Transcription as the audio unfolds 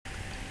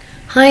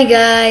Hi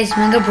guys,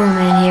 Mega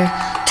Broman here.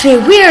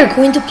 Today we are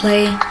going to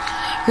play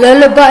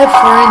Lullaby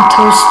Foreign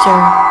Toaster.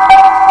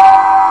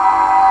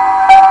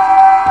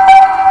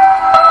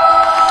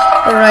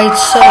 Alright,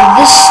 so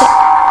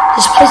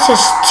this place has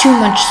too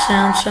much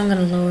sound, so I'm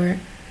gonna lower it.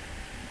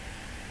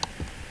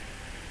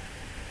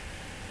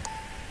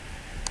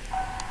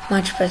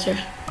 Much better.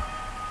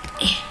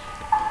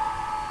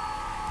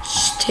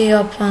 Stay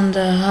up on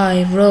the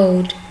high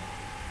road.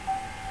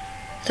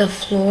 The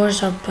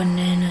floors are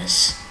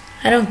bananas.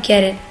 I don't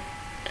get it.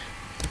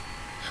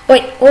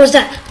 Wait, what was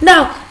that?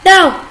 No,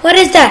 what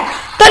is that?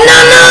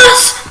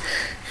 Bananas!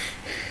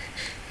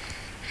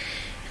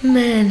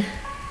 Man,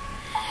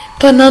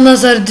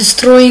 bananas are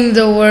destroying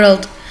the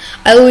world.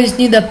 I always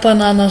knew that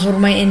bananas were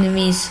my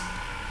enemies.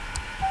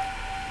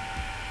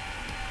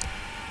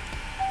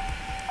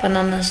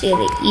 Bananas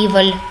are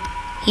evil.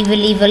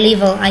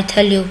 Evil, I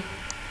tell you.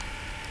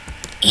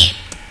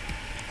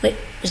 Wait,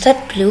 was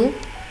that blue?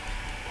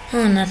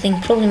 Oh,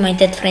 nothing. Probably my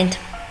dead friend.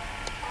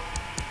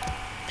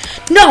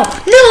 No!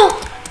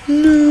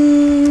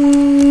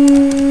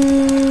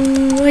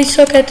 I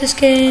suck at this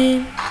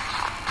game.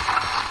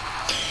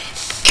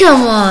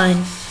 Come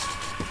on.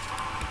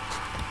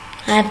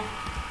 I've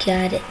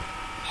got it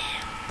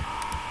now.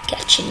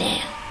 Got you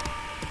now.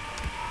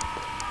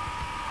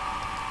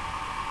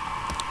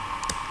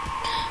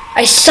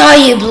 I saw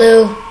you,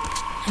 Blue.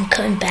 I'm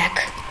coming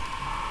back.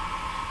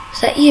 Is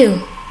that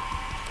you?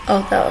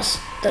 Oh, that was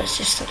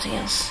just something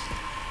else.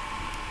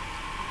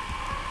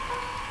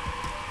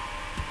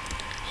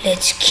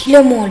 Let's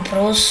kill them all,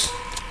 bros.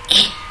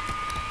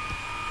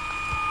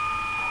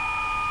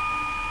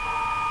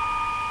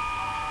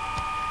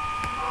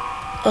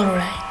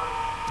 Alright.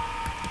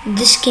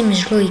 This game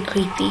is really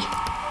creepy.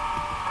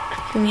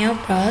 Creeping me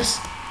out, bros.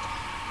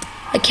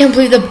 I can't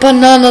believe the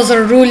bananas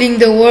are ruling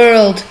the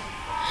world.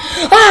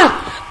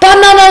 Ah!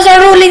 Bananas are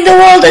ruling the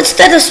world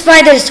instead of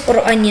spiders or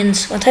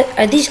onions. What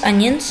are these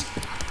onions?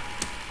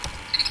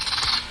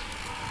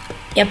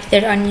 Yep,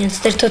 they're onions.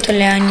 They're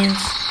totally onions.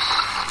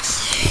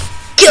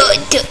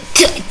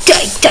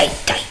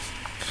 Die.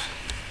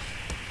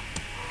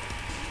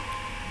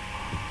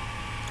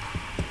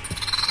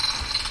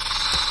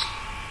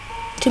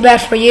 Too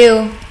bad for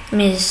you,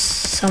 Miss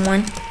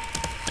Someone.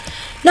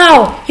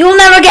 No, you will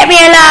never get me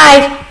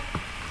alive.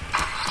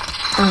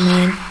 Oh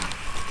man.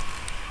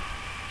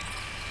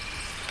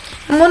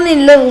 I'm only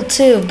level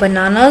 2,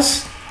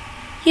 bananas.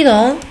 You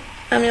know,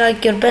 I'm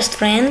like your best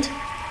friend.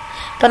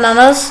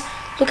 Bananas,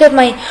 look at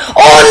my...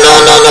 Oh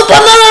no,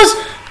 bananas!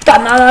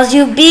 Bananas,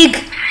 you big...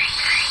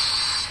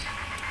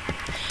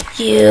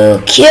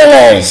 You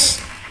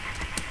killers!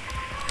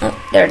 Oh,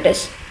 there it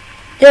is.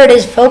 There it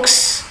is,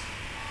 folks.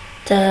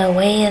 The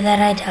way that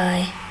I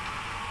die.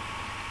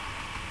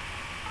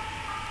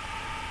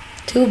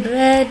 Too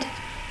bad.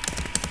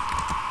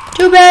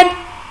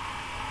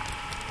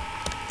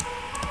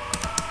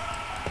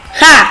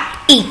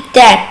 Ha! Eat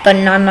that,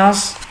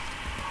 bananas.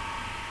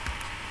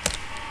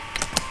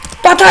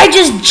 But I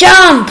just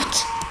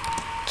jumped.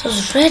 It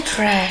was red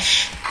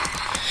trash.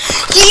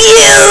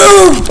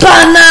 You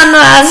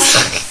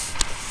bananas!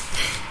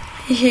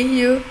 I hate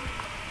you.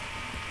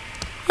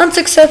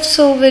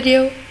 Unsuccessful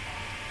video,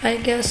 I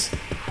guess.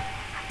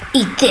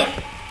 Eat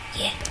that.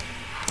 Yeah.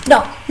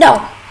 No.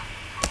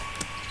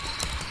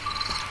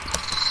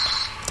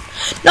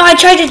 No, I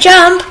tried to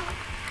jump.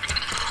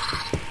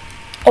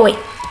 Oh wait,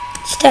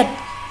 it's dead.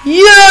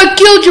 Yeah, I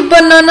killed you,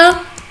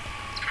 banana.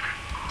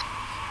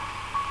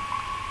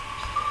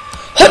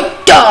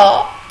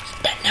 Hutta!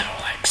 That never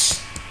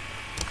works.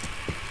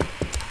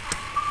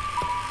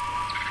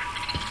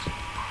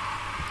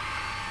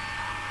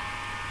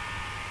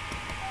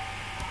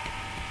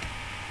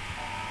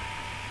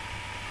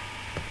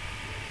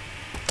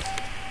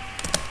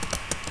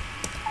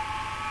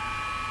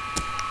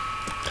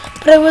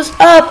 But I was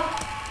up.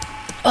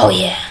 Oh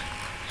yeah.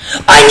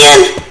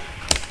 Onion!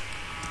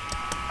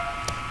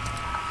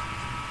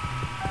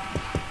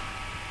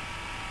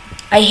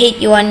 I hate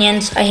you,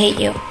 onions. I hate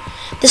you.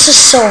 This is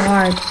so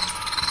hard.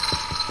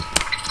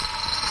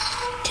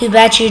 Too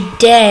bad you're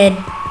dead.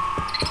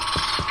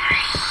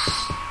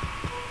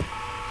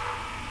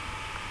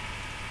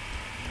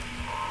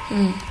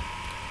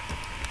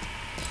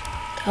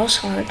 That was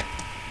hard.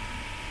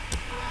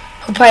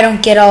 Hope I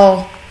don't get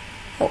all...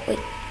 Oh wait.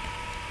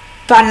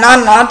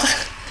 Banana.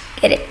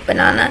 Get it?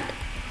 Banana.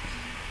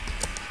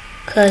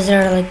 Because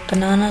there are like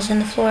bananas in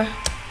the floor.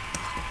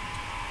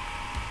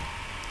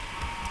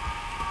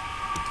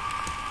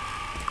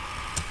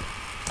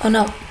 Oh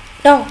no.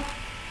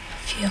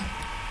 Phew.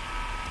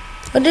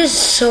 What is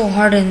so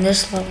hard in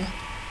this level?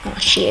 Oh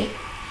shit.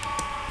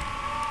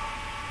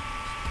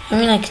 I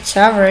mean, like, it's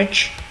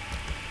average.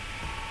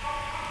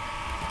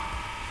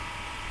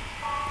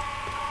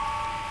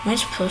 Am I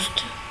supposed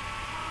to?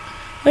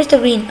 Where's the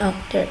green? Oh,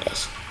 there it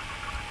is.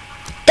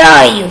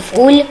 Die, you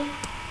fool!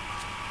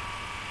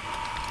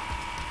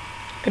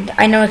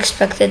 I never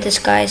expected this,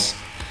 guys.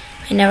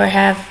 I never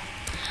have.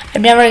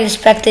 I've never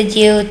expected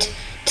you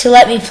to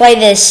let me play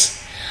this.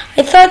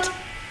 I thought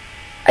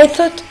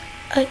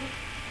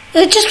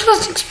I just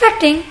wasn't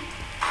expecting.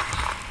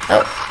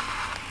 Oh.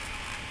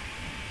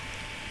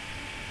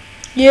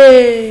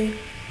 Yay.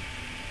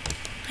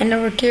 I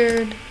never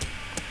cared.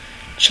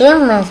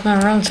 Children with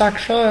my own sock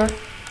sure.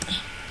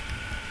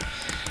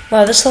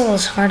 Wow, this level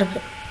is hard a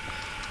bit.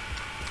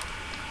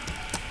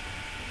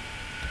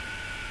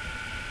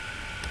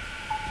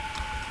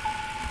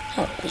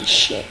 Holy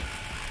shit.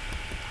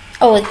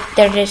 Oh,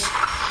 there it is.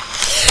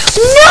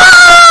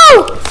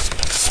 No!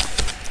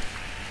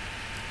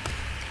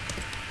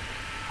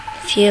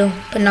 Phew,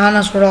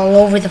 bananas were all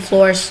over the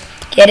floors.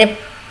 Get it?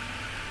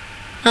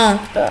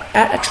 Oh,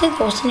 actually that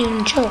wasn't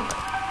even a joke.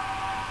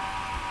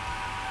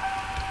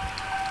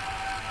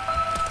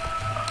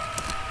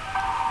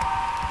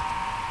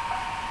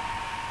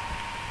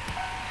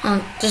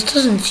 This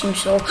doesn't seem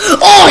so...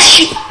 Oh,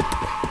 shit!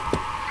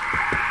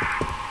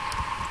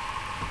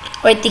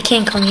 Wait, they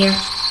can't come here.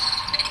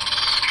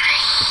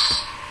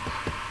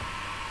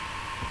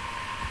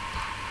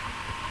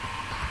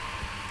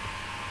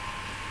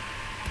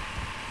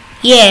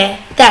 Yeah,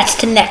 that's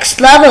the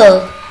next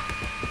level.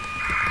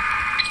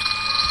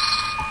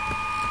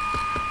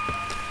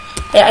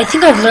 Yeah, I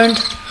think I've learned...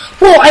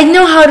 Whoa, I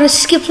know how to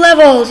skip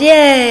levels,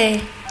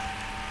 yay!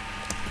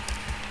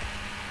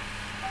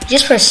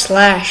 Just press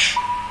slash.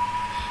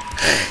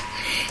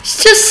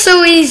 It's just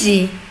so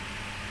easy.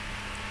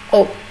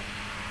 Oh,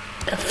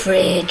 the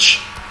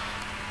fridge.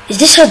 Is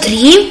this a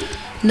dream?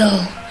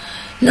 No.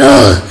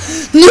 No.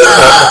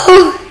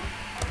 No!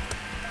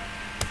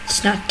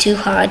 It's not too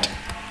hard.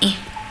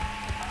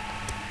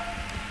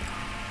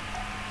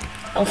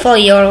 I'll follow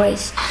your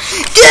ways.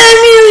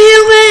 Damn you,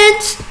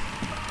 humans!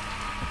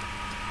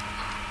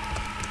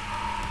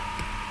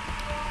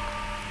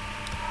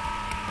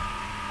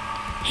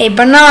 Hey,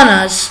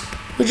 bananas.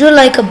 Would you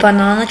like a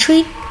banana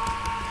treat?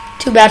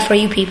 Too bad for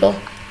you people.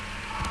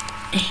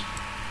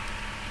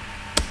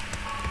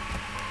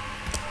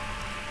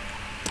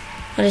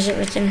 What is it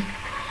written?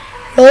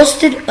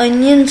 Roasted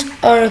onions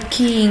are a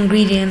key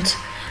ingredient.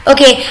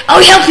 Okay,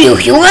 I'll help you,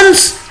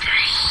 humans!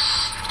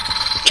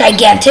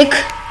 Gigantic.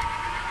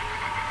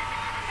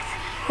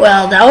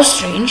 Well, that was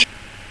strange.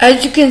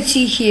 As you can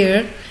see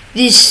here,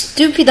 this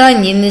stupid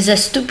onion is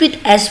as stupid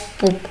as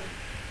poop.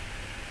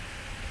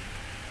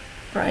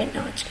 Right,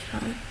 now it's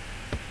gone.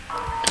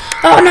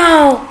 Oh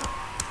no!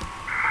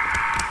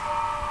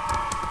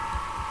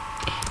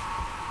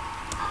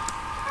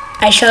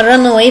 I shall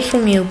run away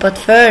from you, but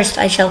first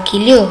I shall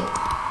kill you.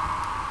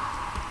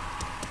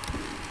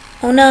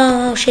 Oh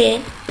no,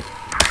 shit.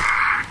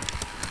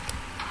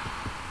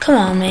 Come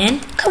on, man.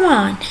 Come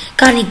on.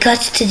 Got any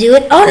guts to do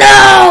it? Oh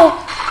no!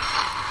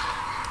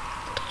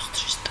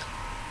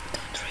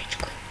 Don't rage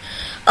quit.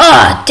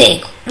 Ah,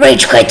 dig.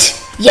 Rage quit.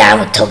 Yeah,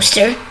 I'm a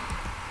toaster.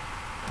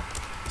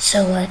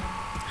 So what?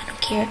 I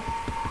don't care.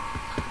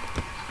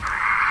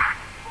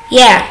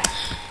 Yeah.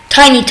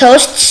 Tiny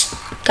toasts.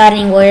 Got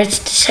any words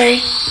to say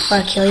before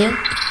I kill you?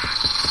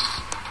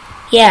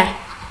 Yeah.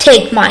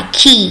 Take my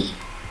key.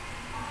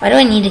 Why do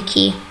I need a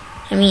key?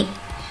 I mean...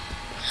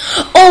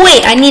 Oh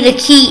wait, I need a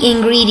key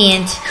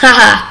ingredient.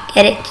 Haha,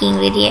 get it? Key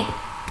ingredient.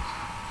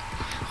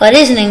 Well, it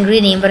is an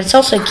ingredient, but it's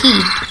also a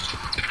key.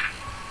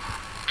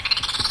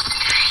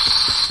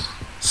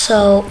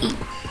 So,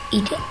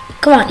 eat it.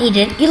 Come on, eat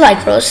it. You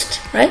like roast,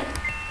 right?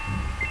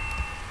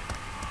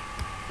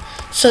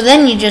 So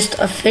then you just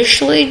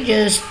officially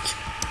just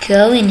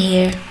go in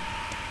here.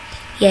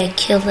 Yeah,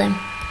 kill them.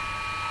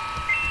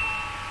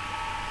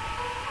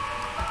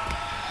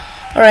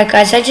 Alright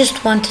guys, I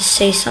just want to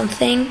say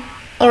something.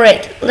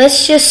 Alright,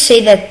 let's just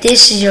say that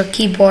this is your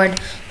keyboard.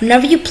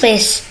 Whenever you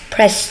press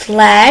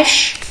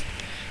slash,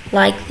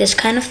 like this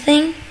kind of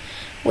thing,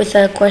 with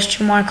a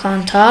question mark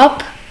on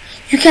top,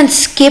 you can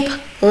skip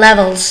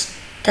levels.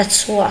 That's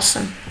so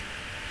awesome.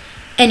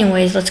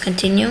 Anyways, let's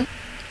continue.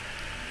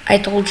 I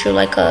told you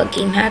like a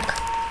game hack.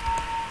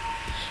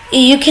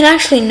 You can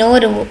actually know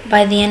it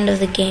by the end of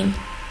the game.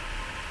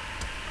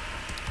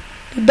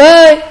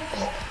 Goodbye.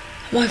 Oh,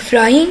 am I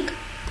flying?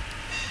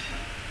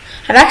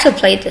 I've actually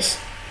played this,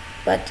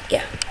 but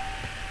yeah.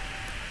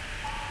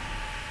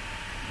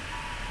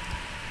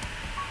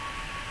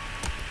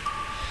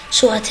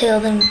 So I tell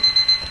them,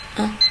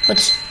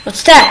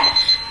 what's that?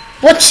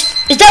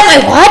 Is that my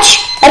watch?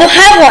 I don't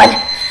have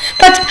one.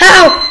 But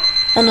how?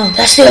 Oh no,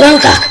 that's the alarm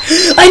clock.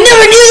 I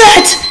never knew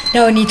that.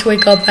 Now I need to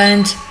wake up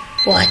and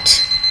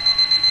what?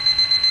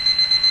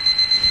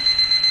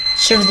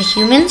 Serve the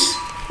humans?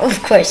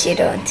 Of course you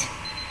don't.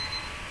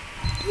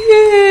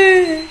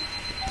 Yeah.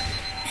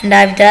 And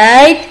I've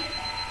died.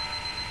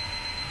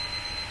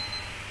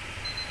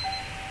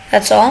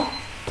 That's all?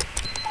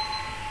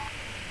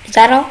 Is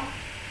that all?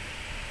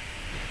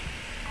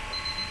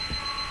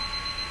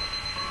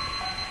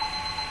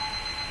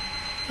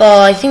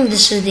 Well, I think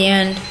this is the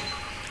end.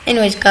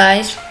 Anyways,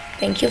 guys,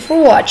 thank you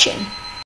for watching.